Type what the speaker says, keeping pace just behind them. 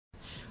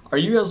Are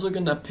you guys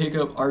looking to pick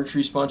up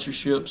archery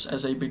sponsorships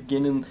as a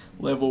beginning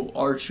level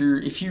archer?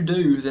 If you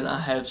do, then I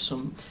have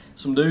some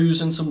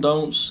do's and some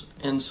don'ts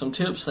and some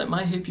tips that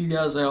might help you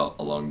guys out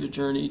along the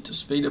journey to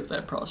speed up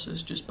that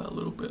process just by a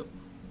little bit.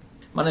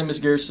 My name is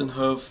Garrison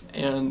Huff,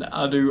 and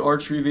I do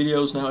archery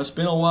videos now. It's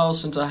been a while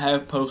since I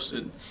have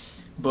posted,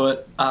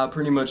 but I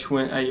pretty much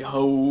went a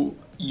whole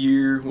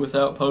year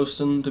without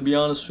posting, to be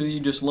honest with you,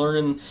 just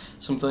learning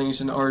some things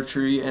in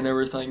archery and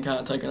everything, kind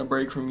of taking a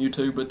break from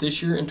YouTube. But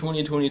this year in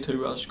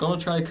 2022, I was going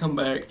to try to come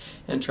back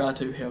and try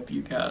to help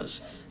you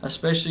guys,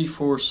 especially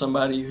for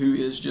somebody who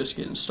is just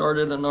getting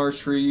started in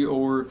archery,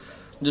 or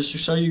just to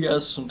show you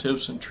guys some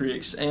tips and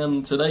tricks.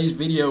 And today's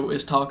video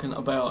is talking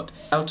about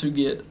how to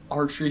get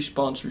archery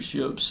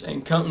sponsorships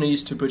and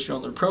companies to put you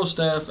on their pro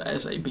staff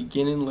as a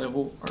beginning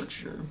level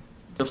archer.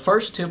 The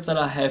first tip that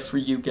I have for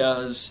you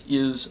guys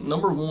is,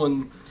 number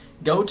one,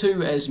 go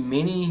to as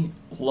many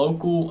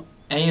local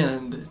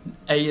and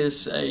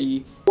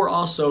ASA or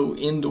also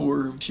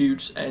indoor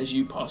shoots as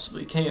you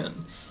possibly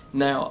can.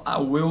 Now, I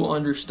will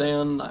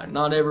understand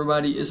not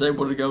everybody is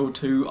able to go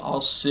to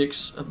all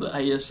 6 of the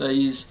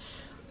ASAs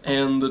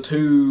and the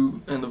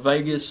 2 in the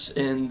Vegas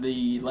and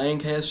the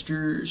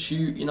Lancaster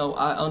shoot. You know,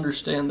 I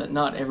understand that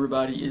not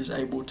everybody is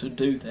able to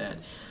do that.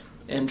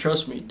 And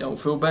trust me, don't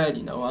feel bad.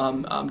 You know,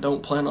 I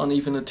don't plan on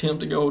even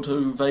attempt to go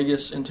to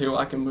Vegas until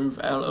I can move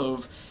out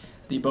of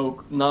the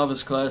bow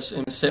novice class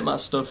and set my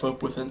stuff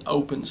up with an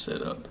open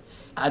setup.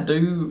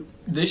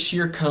 This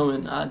year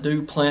coming, I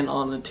do plan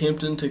on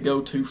attempting to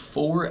go to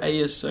 4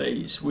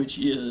 ASAs, which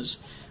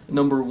is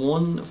number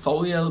 1,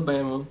 Foley,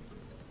 Alabama,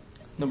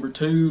 number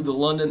 2, the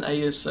London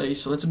ASA.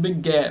 So that's a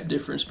big gap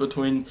difference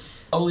between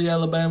Foley,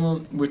 Alabama,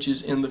 which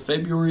is in the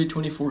February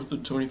 24th to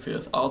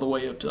 25th, all the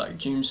way up to like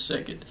June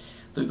 2nd.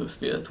 Through the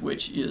 5th,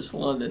 which is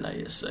London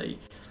ASA.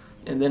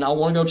 And then I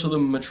want to go to the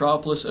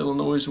Metropolis,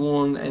 Illinois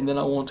one, and then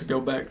I want to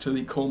go back to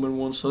the Coleman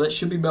one. So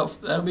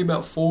that'll be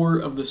about 4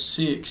 of the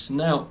 6.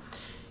 Now,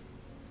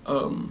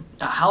 I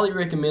highly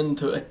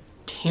recommend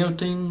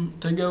attempting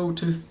to go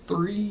to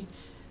 3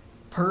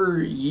 per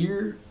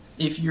year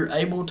if you're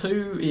able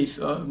to. If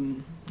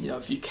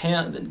if you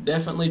can't, then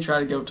definitely try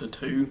to go to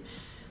 2.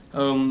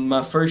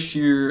 My first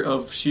year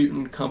of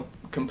shooting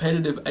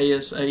competitive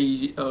ASA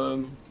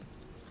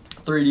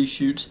 3D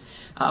shoots,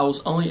 I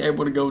was only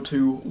able to go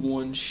to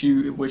 1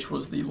 shoot, which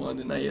was the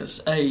London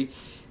ASA,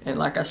 and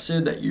like I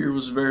said, that year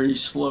was very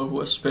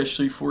slow,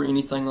 especially for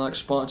anything like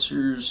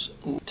sponsors.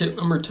 Tip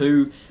number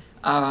 2,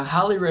 I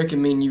highly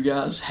recommend you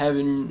guys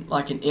having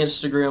like an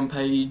Instagram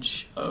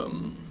page.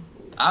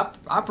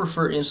 I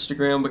prefer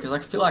Instagram because I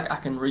feel like I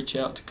can reach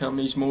out to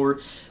companies more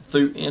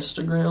through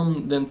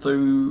Instagram than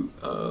through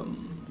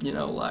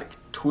like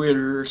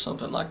Twitter or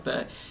something like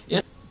that.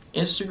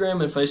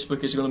 Instagram and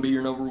Facebook is going to be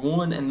your number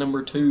 1 and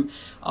number 2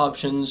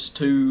 options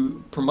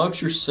to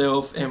promote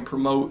yourself and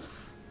promote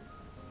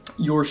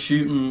your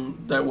shooting.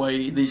 That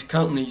way these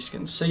companies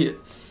can see it.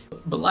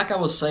 But like I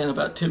was saying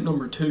about tip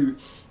number 2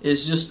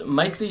 is just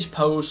make these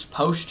posts,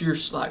 post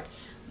yourself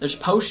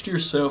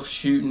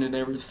shooting and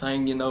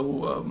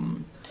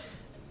everything,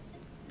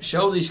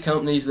 show these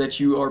companies that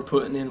you are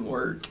putting in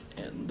work.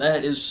 And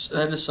that is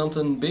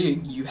something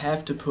big. You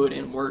have to put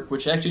in work,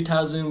 which actually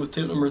ties in with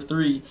tip number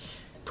 3.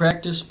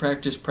 Practice,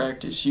 practice,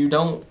 practice. You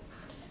don't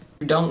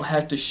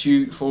have to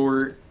shoot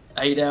for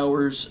 8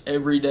 hours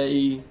every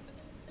day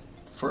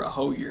for a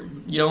whole year.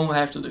 You don't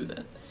have to do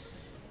that.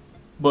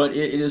 But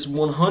it is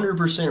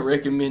 100%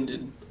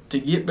 recommended to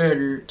get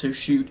better to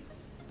shoot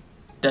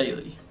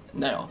daily.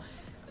 Now,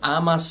 I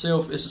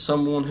myself is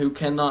someone who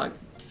cannot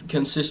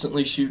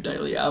consistently shoot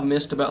daily. I've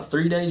missed about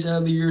 3 days out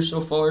of the year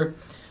so far.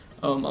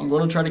 I'm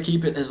going to try to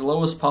keep it as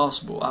low as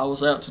possible. I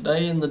was out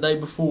today and the day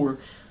before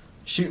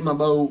shooting my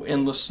bow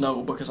in the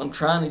snow because I'm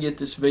trying to get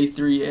this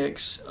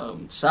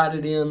V3X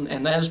sighted in,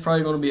 and that is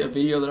probably going to be a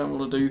video that I'm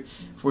going to do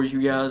for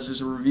you guys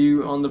as a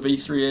review on the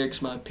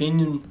V3X, my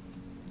opinion.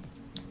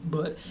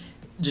 But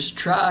just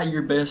try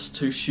your best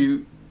to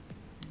shoot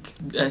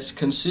as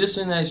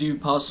consistent as you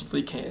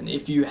possibly can.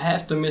 If you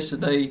have to miss a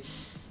day,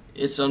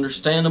 it's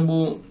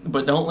understandable,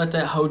 but don't let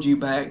that hold you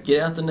back.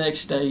 Get out the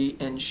next day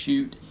and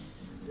shoot.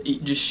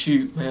 Just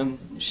shoot, man.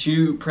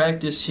 Shoot.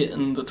 Practice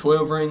hitting the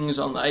 12 rings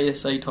on the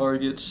ASA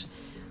targets.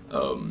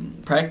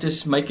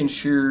 Practice making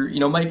sure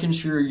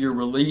your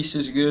release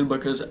is good,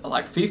 because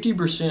like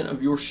 50%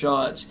 of your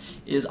shots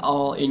is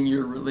all in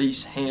your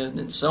release hand,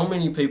 and so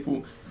many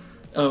people,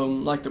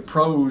 like the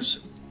pros,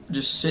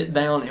 just sit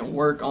down and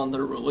work on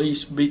their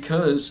release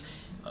because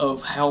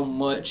of how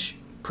much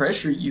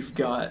pressure you've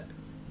got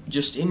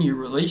just in your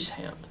release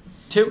hand.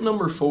 Tip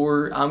number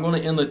 4, I'm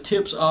going to end the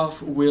tips off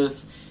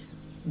with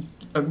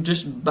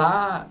just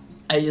buy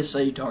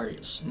ASA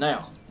targets.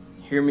 Now,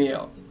 hear me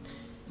out.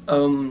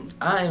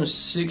 I am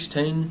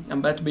 16. I'm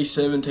about to be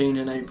 17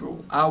 in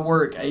April. I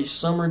work a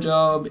summer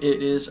job.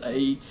 It is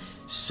a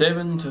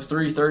 7 to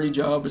 3:30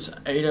 job. It's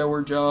an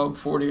 8-hour job,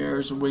 40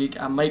 hours a week.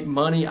 I make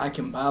money. I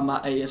can buy my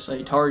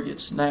ASA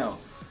targets. Now,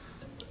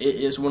 it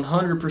is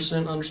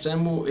 100%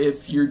 understandable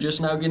if you're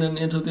just now getting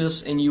into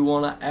this and you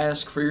want to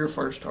ask for your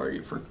first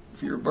target for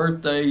for your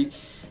birthday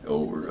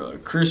or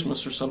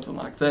Christmas or something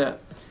like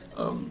that.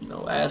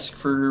 Ask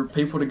for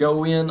people to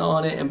go in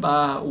on it and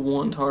buy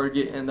one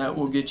target, and that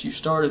will get you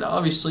started.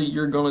 Obviously,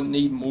 you're going to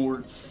need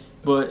more,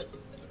 but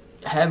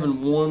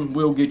having one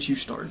will get you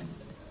started.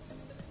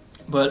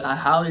 But I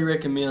highly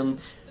recommend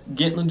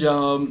getting a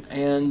job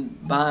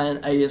and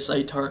buying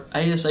ASA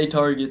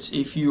targets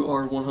if you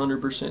are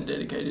 100%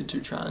 dedicated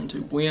to trying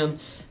to win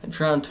and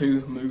trying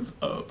to move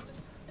up.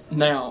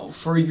 Now,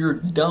 for your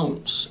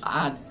don'ts,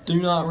 I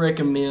do not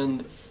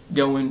recommend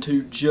going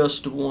to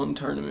just one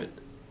tournament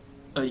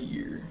a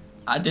year.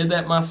 I did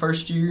that my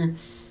first year,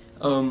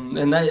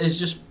 and that is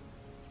just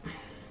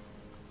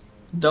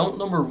don't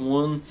number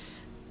one.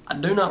 I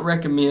do not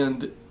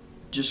recommend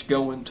just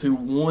going to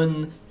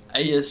one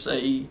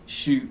ASA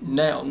shoot.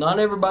 Now, not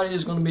everybody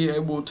is going to be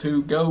able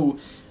to go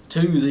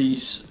to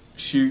these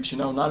shoots.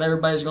 Not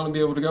everybody's going to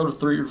be able to go to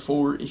 3 or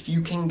 4. If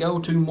you can go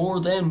to more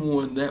than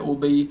one,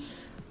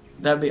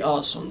 that'd be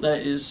awesome.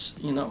 That is,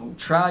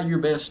 try your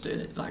best at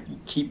it. Like,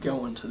 keep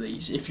going to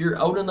these. If you're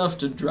old enough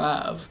to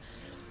drive,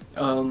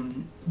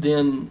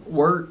 then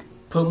work,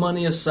 put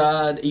money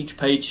aside each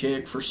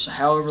paycheck for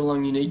however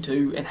long you need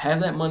to, and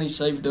have that money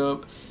saved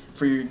up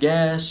for your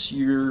gas,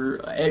 your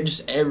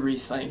just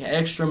everything.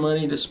 Extra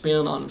money to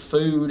spend on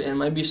food, and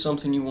maybe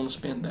something you want to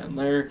spend down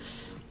there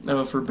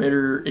for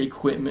better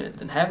equipment,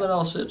 and have it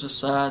all set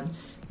aside.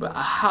 But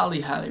I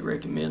highly, highly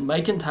recommend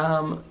making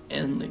time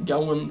and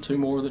going to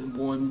more than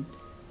one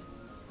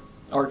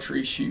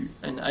archery shoot,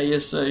 an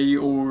ASA,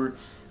 or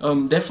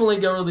definitely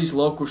go to these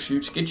local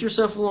shoots. Get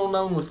yourself a little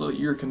known with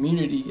your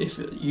community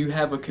if you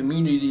have a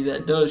community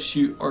that does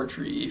shoot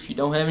archery. If you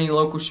don't have any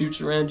local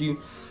shoots around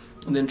you,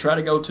 then try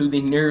to go to the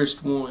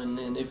nearest one.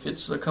 And if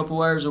it's a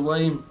couple hours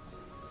away,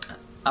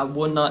 I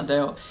would not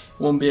doubt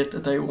one bit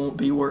that they won't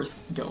be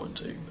worth going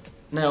to.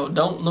 Now,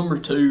 don't number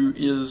 2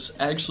 is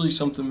actually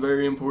something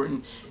very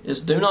important, is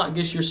do not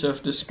get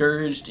yourself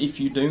discouraged if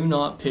you do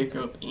not pick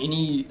up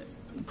any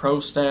pro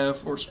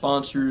staff or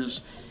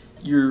sponsors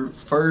your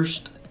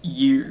first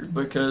year,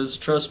 because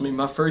trust me,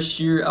 my first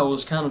year I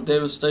was kind of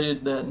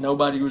devastated that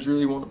nobody was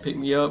really wanting to pick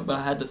me up, but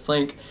I had to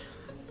think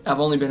I've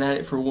only been at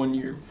it for 1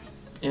 year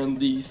in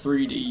the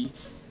 3D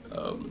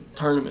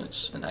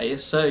tournaments and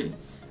ASA.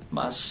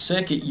 My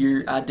second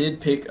year I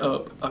did pick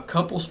up a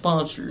couple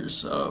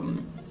sponsors,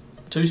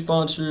 2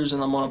 sponsors,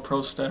 and I'm on a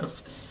pro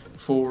staff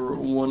for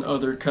one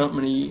other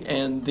company,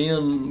 and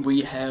then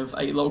we have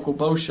a local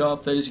bow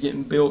shop that is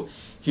getting built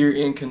here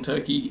in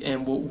Kentucky,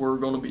 and what we're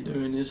going to be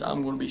doing is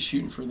I'm going to be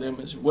shooting for them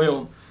as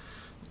well.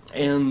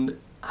 And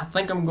I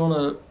think I'm going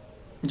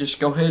to just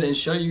go ahead and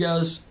show you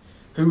guys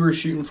who we're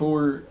shooting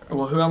for,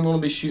 well, who I'm going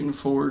to be shooting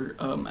for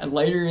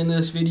later in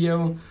this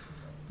video,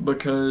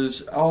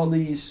 because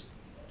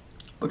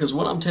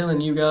what I'm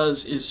telling you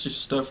guys is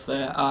just stuff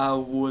that I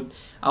would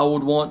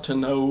want to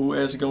know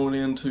as going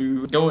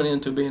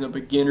into being a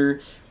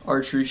beginner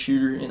archery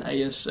shooter in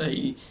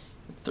ASA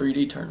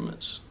 3D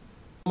tournaments.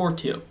 One more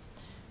tip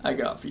I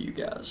got for you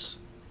guys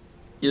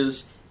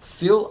is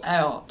fill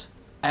out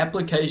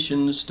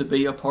applications to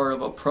be a part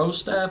of a pro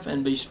staff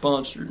and be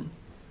sponsored.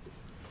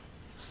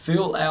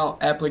 Fill out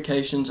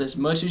applications as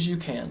much as you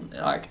can.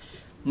 Like,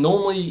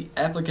 normally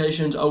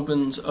applications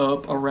opens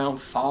up around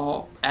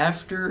fall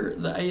after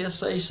the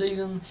ASA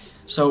season.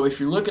 So if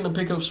you're looking to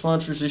pick up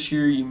sponsors this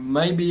year, you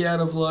may be out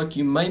of luck.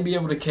 You may be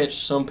able to catch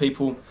some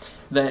people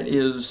that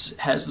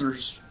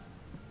has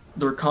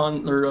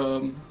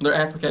their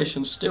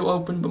application still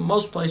open, but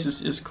most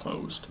places is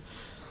closed.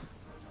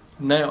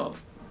 Now,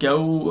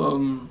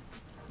 go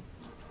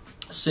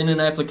send in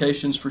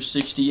applications for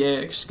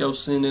 60X. Go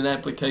send in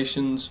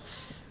applications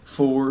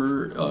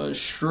for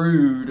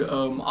Shrewd,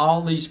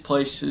 all these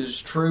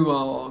places, True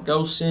All.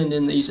 Go send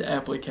in these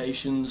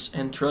applications,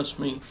 and trust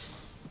me,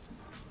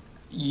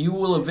 you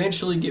will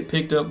eventually get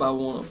picked up by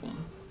one of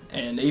them.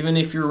 And even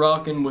if you're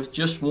rocking with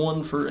just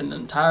one for an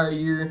entire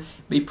year,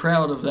 be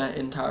proud of that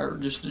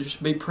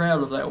just be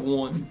proud of that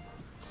one.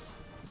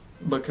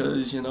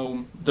 Because,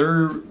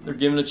 they're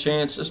giving a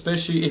chance,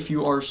 especially if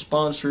you are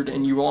sponsored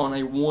and you are on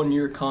a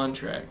 1-year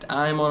contract.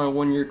 I am on a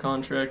 1-year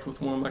contract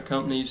with one of my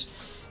companies,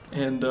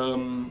 and,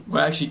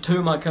 well, actually 2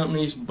 of my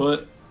companies,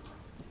 but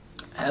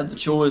I had the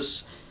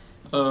choice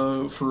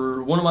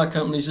for one of my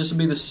companies. This will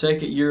be the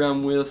second year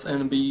I'm with, and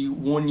it'll be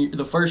 1 year,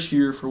 the first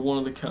year for one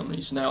of the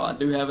companies. Now, I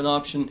do have an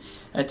option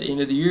at the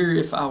end of the year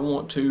if I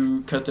want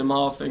to cut them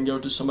off and go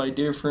to somebody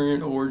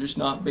different, or just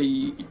not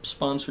be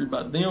sponsored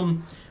by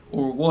them,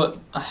 or what.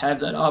 I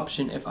have that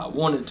option if I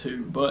wanted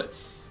to, but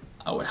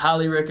I would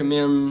highly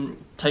recommend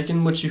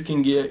taking what you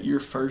can get your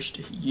first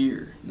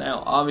year.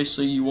 Now,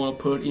 obviously, you want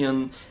to put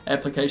in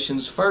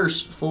applications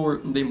first for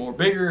the more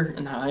bigger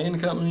and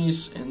high-end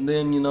companies, and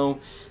then,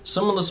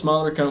 some of the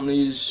smaller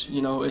companies,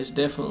 is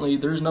definitely,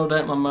 there's no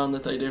doubt in my mind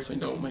that they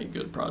definitely don't make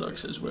good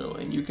products as well,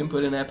 and you can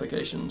put in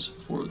applications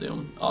for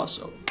them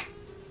also.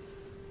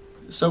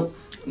 So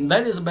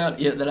that is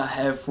about it that I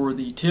have for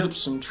the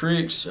tips and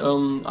tricks.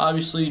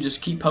 Obviously,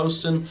 just keep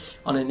posting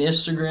on an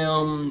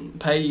Instagram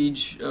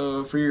page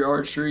for your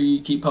archery.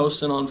 Keep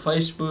posting on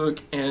Facebook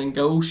and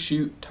go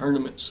shoot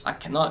tournaments. I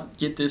cannot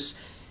get this,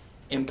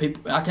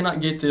 I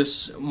cannot get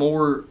this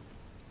more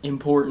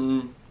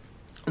important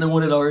than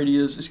what it already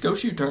is. Is go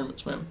shoot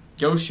tournaments, man.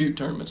 Go shoot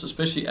tournaments,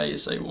 especially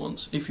ASA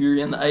ones. If you're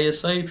in the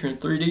ASA, if you're in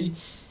 3D,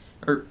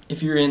 or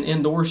if you're in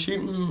indoor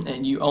shooting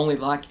and you only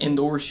like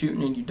indoor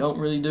shooting and you don't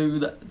really do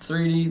the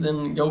 3D,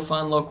 then go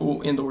find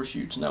local indoor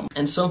shoots now.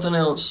 And something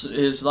else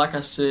is, like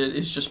I said,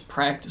 is just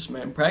practice,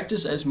 man.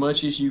 Practice as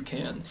much as you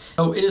can.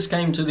 So it just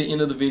came to the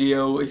end of the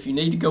video. If you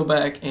need to go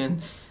back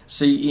and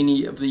see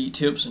any of the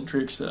tips and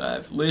tricks that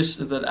I've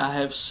listed, that I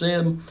have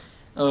said,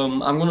 I'm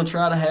going to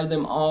try to have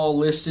them all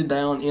listed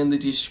down in the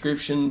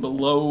description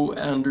below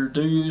under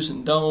do's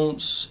and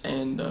don'ts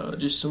and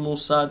just some little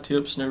side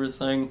tips and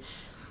everything.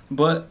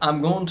 But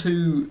I'm going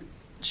to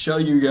show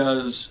you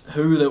guys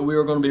who that we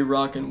are going to be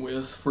rocking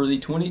with for the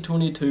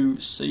 2022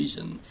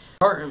 season.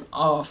 Starting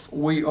off,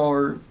 we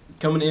are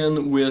coming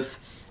in with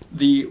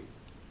the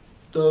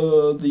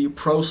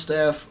pro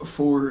staff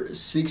for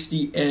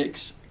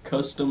 60X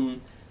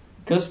custom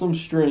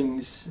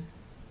strings.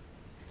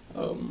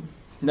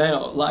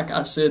 Now, like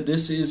I said,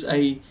 this is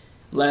a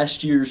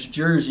last year's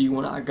jersey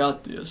when I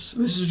got this.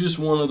 This is just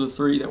one of the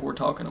three that we're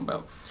talking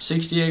about.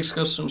 60X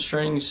custom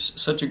strings,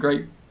 such a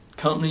great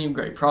company,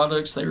 great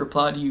products. They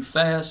reply to you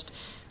fast.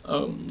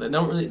 They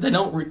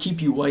don't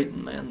keep you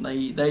waiting, man.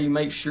 They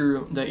make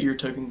sure that you're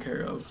taken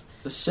care of.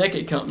 The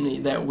second company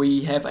that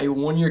we have a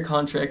 1-year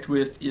contract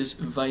with is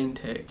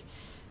VaneTech.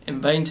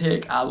 And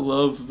VaneTech, I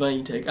love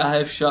VaneTech. I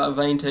have shot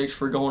VaneTech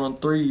for going on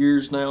 3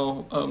 years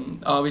now.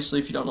 Obviously,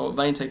 if you don't know what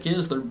VaneTech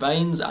is, they're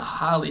vanes. I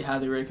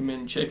highly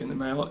recommend checking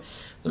them out.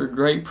 They're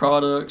great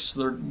products.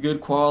 They're good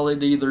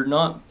quality. They're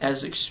not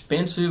as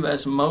expensive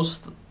as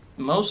most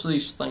of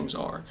these things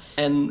are.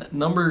 And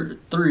number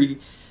 3,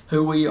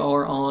 who we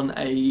are on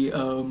a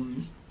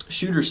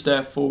shooter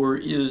staff for,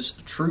 is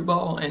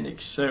Trueball and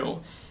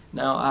Excel.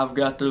 Now, I've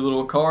got their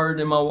little card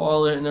in my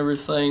wallet and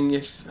everything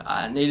if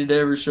I needed to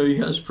ever show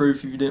you guys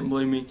proof if you didn't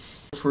believe me.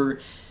 For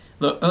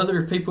the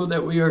other people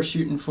that we are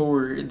shooting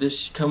for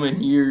this coming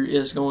year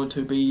is going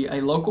to be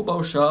a local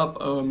bow shop.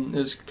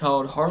 It's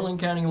called Harlan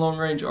County Long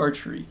Range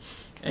Archery.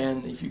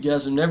 And if you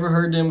guys have never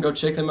heard them, go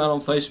check them out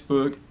on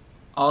Facebook.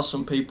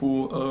 Awesome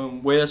people.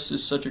 Wes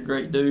is such a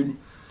great dude.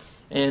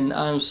 And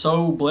I'm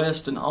so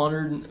blessed and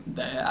honored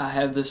that I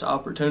have this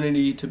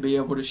opportunity to be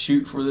able to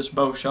shoot for this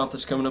bow shop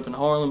that's coming up in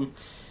Harlem.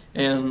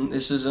 And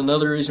this is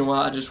another reason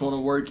why I just want to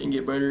work and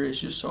get better.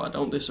 It's just so I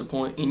don't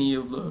disappoint any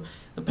of the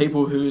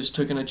people who has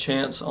taken a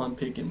chance on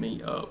picking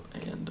me up.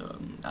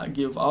 And I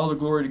give all the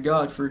glory to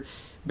God for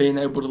being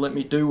able to let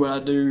me do what I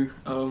do,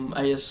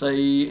 ASA,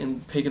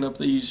 and picking up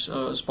these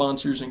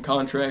sponsors and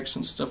contracts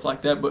and stuff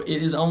like that. But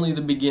it is only the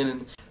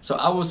beginning. So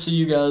I will see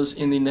you guys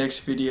in the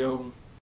next video.